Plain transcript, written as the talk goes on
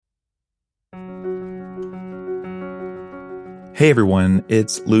Hey everyone,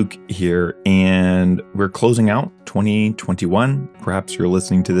 it's Luke here, and we're closing out 2021. Perhaps you're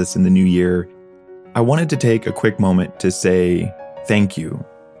listening to this in the new year. I wanted to take a quick moment to say thank you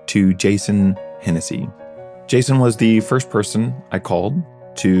to Jason Hennessy. Jason was the first person I called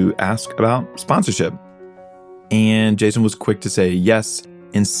to ask about sponsorship. And Jason was quick to say yes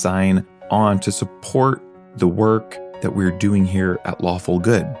and sign on to support the work that we're doing here at Lawful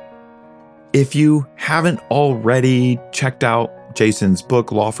Good. If you haven't already checked out Jason's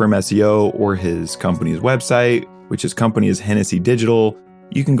book, Law Firm SEO, or his company's website, which his company is Hennessy Digital,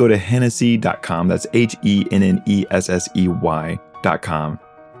 you can go to hennessy.com. That's HENNESSEY.com.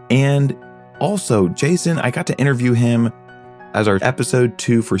 And also, Jason, I got to interview him as our episode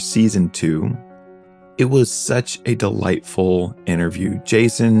 2 for season 2. It was such a delightful interview.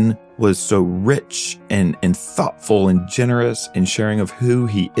 Jason was so rich and thoughtful and generous in sharing of who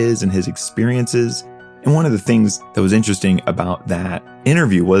he is and his experiences. And one of the things that was interesting about that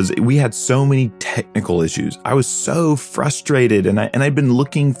interview was we had so many technical issues. I was so frustrated, and I'd been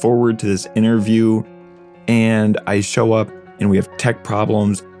looking forward to this interview, and I show up and we have tech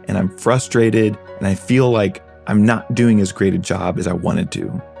problems, and I'm frustrated, and I feel like I'm not doing as great a job as I wanted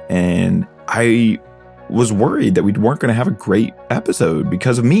to. And I was worried that we weren't going to have a great episode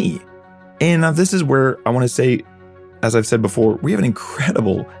because of me. And now this is where I want to say, as I've said before, we have an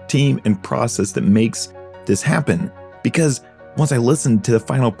incredible team and process that makes this happen. Because once I listened to the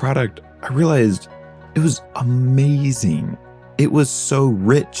final product, I realized it was amazing. It was so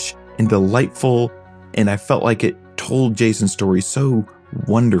rich and delightful, and I felt like it told Jason's story so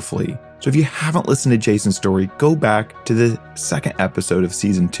wonderfully. So if you haven't listened to Jason's story, go back to the second episode of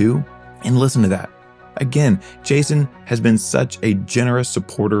season 2 and listen to that. Again, Jason has been such a generous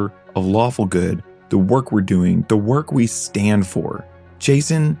supporter of Lawful Good, the work we're doing, the work we stand for.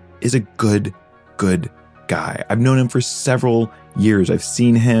 Jason is a good guy. I've known him for several years. I've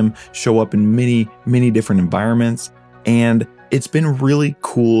seen him show up in many different environments, and it's been really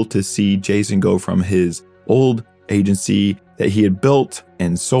cool to see Jason go from his old agency that he had built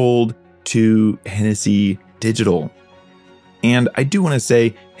and sold to Hennessy Digital. And I do want to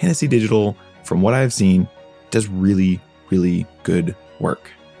say Hennessy Digital, from what I've seen, does really good work.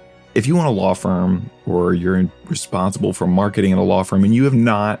 If you want a law firm or you're responsible for marketing at a law firm and you have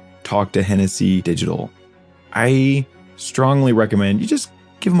not talked to Hennessy Digital, I strongly recommend you just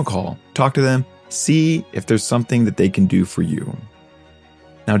give them a call, talk to them, see if there's something that they can do for you.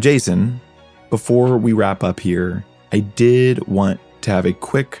 Now, Jason, before we wrap up here, I did want to have a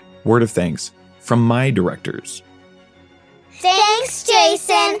quick word of thanks from my directors. Thanks,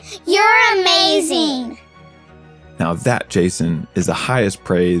 Jason. You're amazing. Now that, Jason, is the highest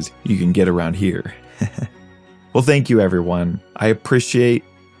praise you can get around here. Well, thank you, everyone. I appreciate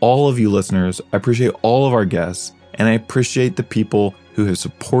all of you listeners. I appreciate all of our guests, and I appreciate the people who have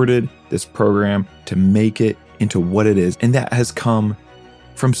supported this program to make it into what it is. And that has come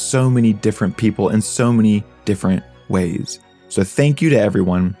from so many different people in so many different ways. So thank you to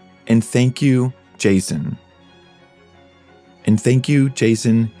everyone, and thank you, Jason. And thank you,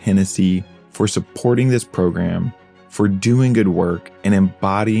 Jason Hennessy, for supporting this program, for doing good work and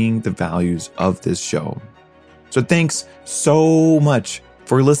embodying the values of this show. So thanks so much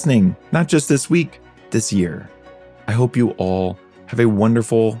for listening, not just this week, this year. I hope you all have a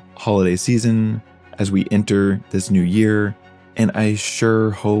wonderful holiday season as we enter this new year, and I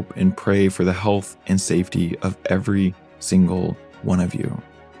sure hope and pray for the health and safety of every single one of you.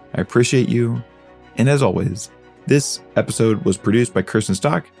 I appreciate you, and as always, this episode was produced by Kirsten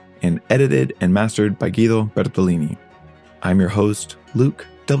Stock and edited and mastered by Guido Bertolini. I'm your host, Luke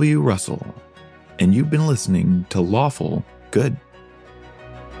W. Russell, and you've been listening to Lawful Good.